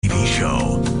TV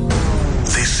show.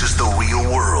 This is the real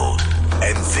world,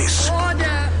 and this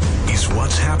is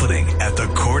what's happening at the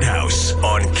courthouse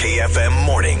on KFM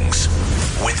Mornings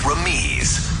with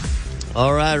Ramiz.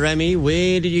 All right, Remy,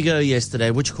 where did you go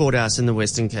yesterday? Which courthouse in the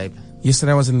Western Cape?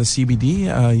 Yesterday I was in the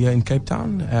CBD here in Cape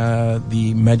Town,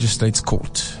 the Magistrates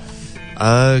Court.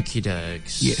 Okie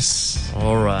dokes. Yes.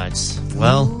 All right.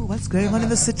 Well, What's going on in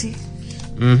the city?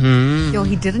 Yo,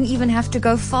 he didn't even have to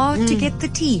go far to get the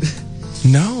tea.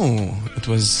 No, it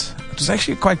was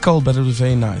actually quite cold, but it was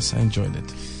very nice. I enjoyed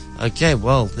it. okay,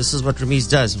 well, this is what Ramiz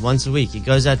does once a week. He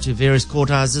goes out to various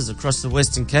courthouses across the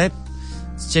Western Cape,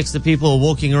 checks the people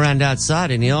walking around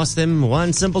outside, and he asks them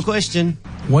one simple question.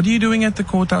 What are you doing at the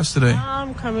courthouse today?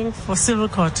 I'm coming for civil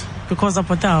court because I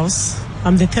bought the house.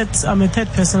 I'm a third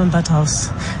person in that house.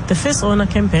 The first owner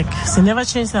came back. They never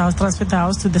changed the house, transferred the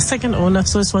house to the second owner,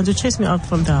 so he wanted to chase me out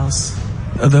from the house.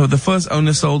 The first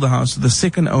owner sold the house to the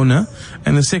second owner,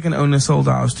 and the second owner sold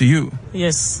the house to you.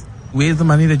 Yes. Where's the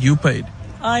money that you paid?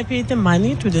 I paid the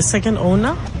money to the second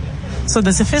owner, so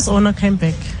the first owner came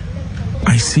back.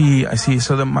 I see.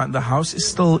 So the house is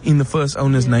still in the first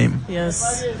owner's name.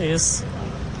 Yes.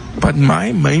 But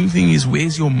my main thing is,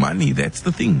 where's your money? That's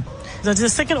the thing. The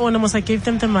second owner I gave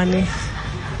them the money.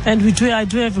 And I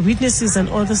do have witnesses and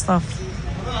all the stuff.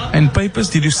 And papers,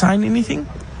 did you sign anything?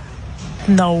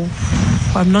 No,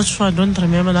 I'm not sure. I don't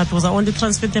remember that because I only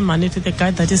transferred the money to the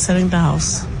guy that is selling the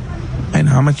house. And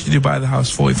how much did you buy the house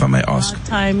for, if I may ask? That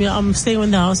time, I'm staying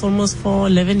in the house almost for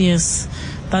 11 years.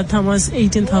 That time was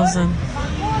 18,000.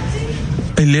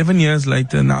 11 years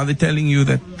later, now they're telling you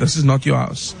that this is not your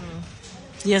house.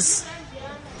 Yes.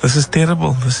 This is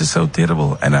terrible. This is so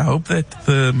terrible. And I hope that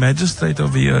the magistrate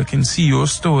over here can see your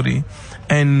story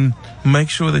and make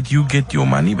sure that you get your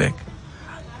money back.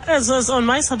 So on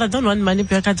my side, I don't want money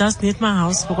back. I just need my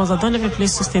house because I don't have a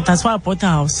place to stay. That's why I bought the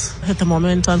house. At the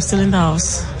moment, I'm still in the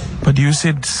house. But you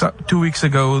said 2 weeks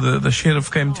ago the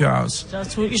sheriff came to your house.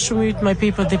 Just to issue me with my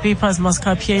paper. The papers must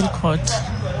appear in court.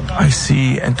 I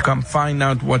see. And to come find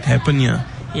out what happened here.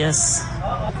 Yes.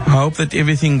 I hope that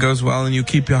everything goes well and you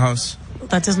keep your house.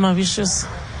 That is my wishes.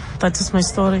 That is my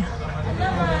story.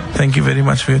 Thank you very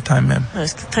much for your time, ma'am.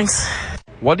 Thanks.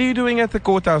 What are you doing at the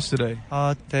courthouse today?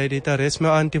 They did arrest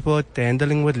my auntie for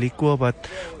handling with liquor, but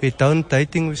they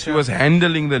think She was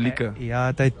handling the liquor.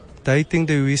 Yeah, they think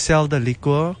that we sell the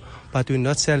liquor, but we're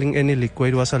not selling any liquor.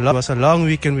 It was a long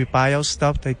weekend. We buy our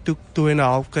stuff. They took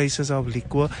 2.5 cases of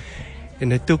liquor,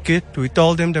 and they took it. We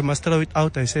told them they must throw it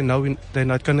out. I said no, they're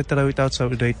not going to throw it out. So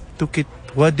they took it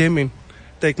with them and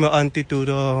take my auntie to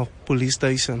the police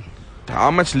station.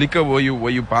 How much liquor were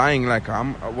you buying? Like,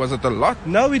 was it a lot?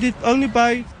 No, we did only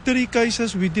buy 3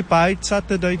 cases. We did buy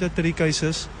Saturday the 3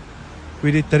 cases.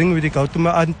 We did drink. We did go to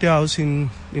my auntie's house in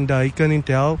the Icon in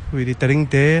Tel. We did drink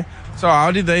there. So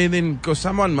how did they then? Because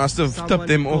someone must have tipped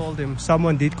them off.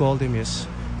 Someone did call them, yes.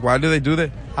 Why do they do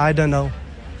that? I don't know.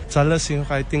 Jealousy.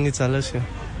 I think it's jealousy.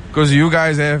 Because you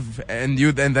guys have and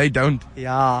they don't.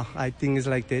 Yeah, I think it's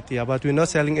like that. Yeah, but we're not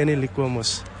selling any liquor,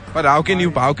 most. But how can you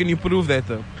prove that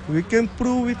though? We can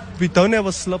prove it. We don't have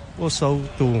a slip or so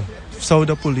to show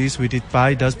the police. We did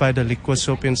buy the liquor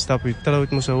shop and stuff. We throw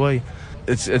it most away.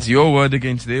 It's your word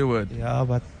against their word. Yeah,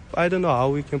 but I don't know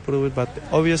how we can prove it. But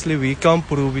obviously we can't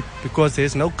prove it because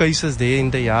there's no cases there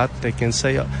in the yard. They can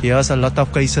say here's a lot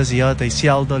of cases here. They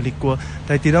sell the liquor.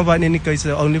 They didn't find any cases.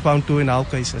 They only found 2.5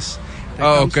 cases.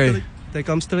 They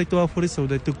come straight to our police, so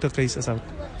they took the cases out.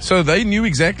 So they knew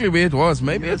exactly where it was.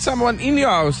 Maybe it's someone in your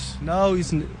house. No,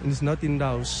 it's not in the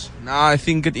house. No, I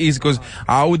think it is, because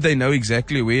how would they know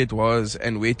exactly where it was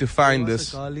and where to find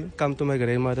this? Come to my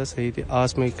grandmother, say,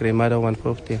 ask my grandmother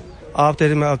 150.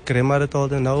 After my grandmother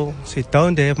told her no, she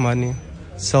don't have money.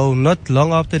 So not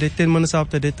long after that, 10 minutes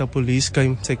after that, the police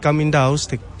came. They come in the house,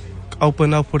 they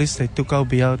open our fridge, they took our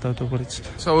beer out of the fridge.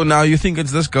 So now you think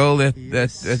it's this girl that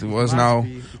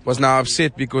was now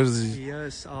upset because...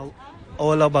 Yes,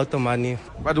 all about the money.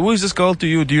 But who is this girl to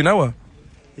you? Do you know her?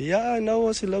 Yeah, I know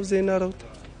her. She lives there in the road.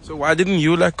 So why didn't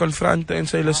you confront her and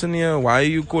say, listen here, why are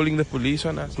you calling the police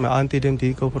on us? My auntie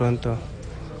didn't confront her.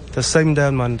 The same day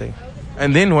on Monday.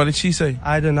 And then what did she say?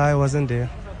 I don't know, I wasn't there.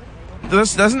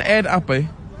 This doesn't add up, eh?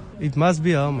 It must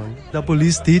be her, man. The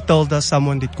police did told us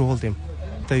someone did call them.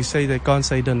 They say they can't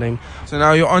say the name. So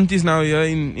now your auntie's now here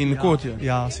in court here?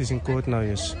 Yeah, she's in court now,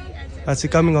 yes. But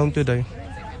she's coming home today.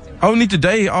 Only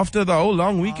today, after the whole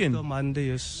long weekend? After Monday,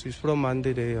 yes. She's from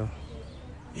Monday there.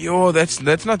 Yo,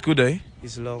 that's not good, eh?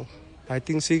 It's long. I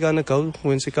think she's gonna go.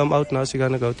 When she come out now, she's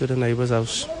gonna go to the neighbor's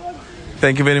house.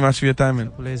 Thank you very much for your time, man.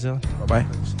 Pleasure. Bye-bye.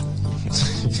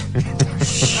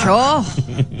 Sure.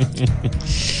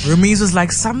 Ramiz was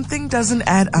like, something doesn't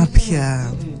add up here.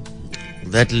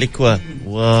 That liquor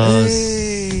was...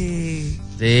 Hey.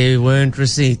 There weren't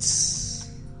receipts.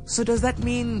 So does that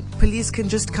mean police can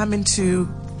just come into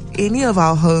any of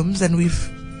our homes and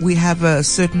we have a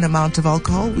certain amount of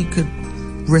alcohol? We could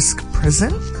risk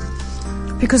prison?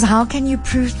 Because how can you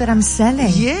prove that I'm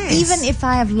selling? Yes. Even if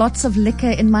I have lots of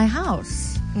liquor in my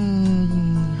house.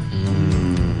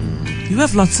 You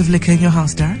have lots of liquor in your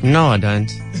house, Darren? No, I don't.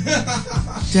 Do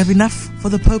you have enough for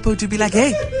the popo to be like,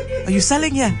 hey, are you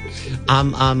selling here?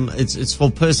 It's for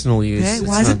personal use. Okay.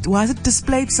 Why is it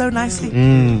displayed so nicely?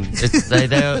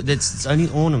 It's only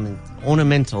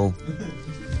ornamental.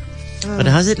 But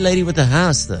how's that lady with the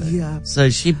house, though? Yeah.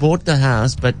 So she bought the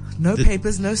house, but No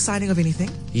papers, no signing of anything.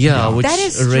 yeah, which That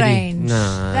is already strange.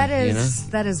 nah,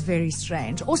 That is very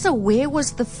strange. Also, where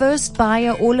was the first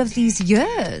buyer all of these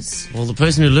years? Well, the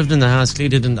person who lived in the house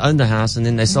clearly didn't own the house, and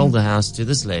then they sold the house to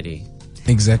this lady.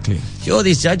 Exactly. Sure,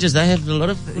 these judges, they have a lot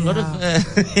of.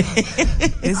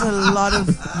 There's a lot of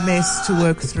mess to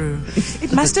work through.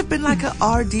 It must have been like a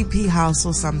RDP house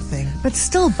or something. But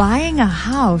still, buying a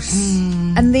house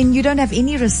and then you don't have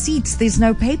any receipts, there's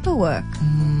no paperwork.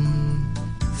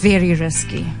 Very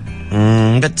risky.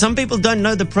 But some people don't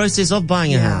know the process of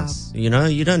buying a Yeah. house. You know,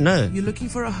 you don't know. You're looking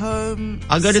for a home.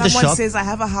 I'll go to the Someone shop. says, I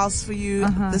have a house for you.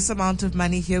 This amount of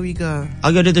money. Here we go.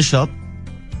 I go to the shop.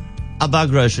 I buy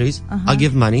groceries. I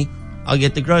give money. I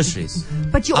get the groceries.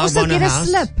 But you I also want a get a house.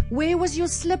 slip. Where was your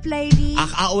slip, lady?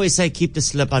 I always say keep the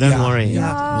slip. I don't worry.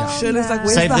 Shirley's like,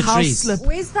 where's Save the the house trees. slip?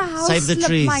 Where's the house Save the slip,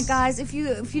 trees. my guys? If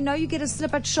you know you get a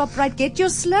slip at ShopRite, get your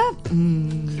slip.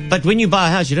 But when you buy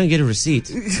a house, you don't get a receipt.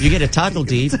 You get a title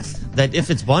deed that if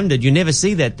it's bonded, you never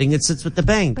see that thing. It sits with the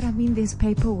bank. But I mean, there's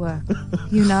paperwork.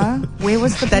 You know, where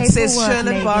was the That paperwork, says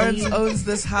Shirley lady? Barnes owns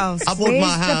this house. I bought Where's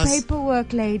my house, the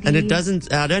paperwork, lady? and it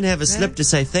doesn't. I don't have a slip to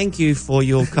say thank you for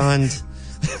your kind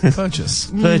Purchase.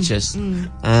 purchase.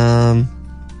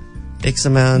 X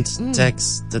amount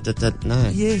tax. No.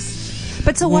 Yes.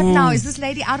 But so what now? Is this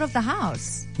lady out of the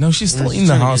house? No, she's still she's in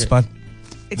the trying to house, get it. but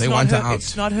It's they not want her her, out.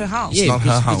 It's not her house. Yeah, not her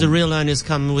because house. the real owner's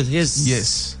come with his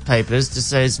Yes. papers to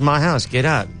say it's my house. Get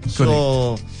out.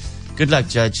 Sure. Good luck,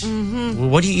 Judge. Well,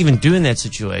 what do you even do in that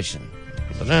situation?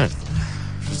 I don't know.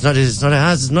 It's not a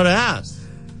house. It's not a house.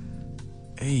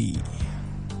 Hey.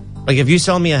 Like if you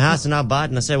sell me a house and I buy it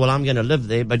and I say, well, I'm going to live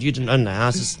there, but you didn't own the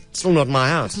house, it's still not my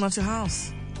house. It's not your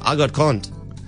house. I got conned.